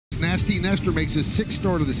Nasty Nestor makes his 6th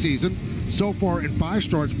start of the season. So far in 5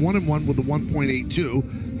 starts, 1-1 with a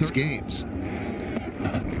 1.82. 3 games.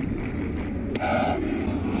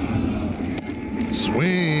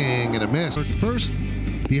 Swing and a miss. First,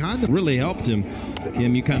 behind the... Really helped him.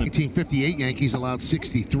 You kind of... 1958 Yankees allowed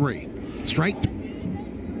 63. Strike.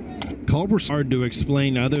 Culberson. Hard to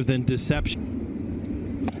explain other than deception.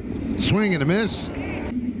 Swing and a miss.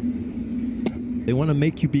 They want to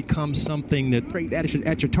make you become something that... Great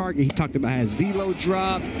at your target. He talked about his velo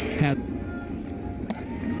drop.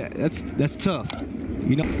 That's tough.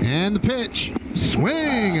 You know. And the pitch.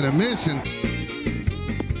 Swing and a miss. And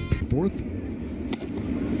 4th.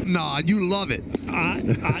 Nah, you love it.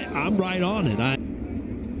 I'm right on it.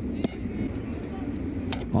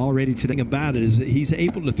 Already today about it is that he's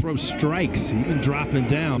able to throw strikes, even dropping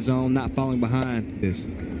down. Zone, not falling behind this.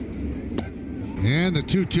 And the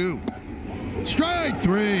 2-2. Strike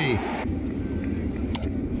 3.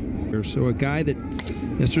 So a guy that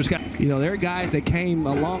Nestor's got. You know, there are guys that came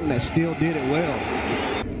along that still did it well.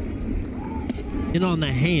 In on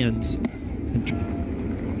the hands.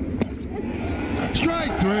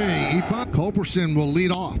 Strike 3. Culberson will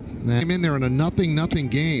lead off. Came in there in a 0-0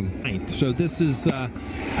 game. So this is a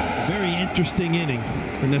very interesting inning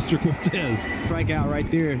for Nestor Cortes. Strikeout right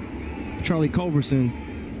there. Charlie Culberson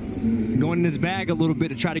going in his bag a little bit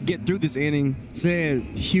to try to get through this inning. Said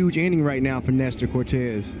huge inning right now for Nestor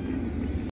Cortes.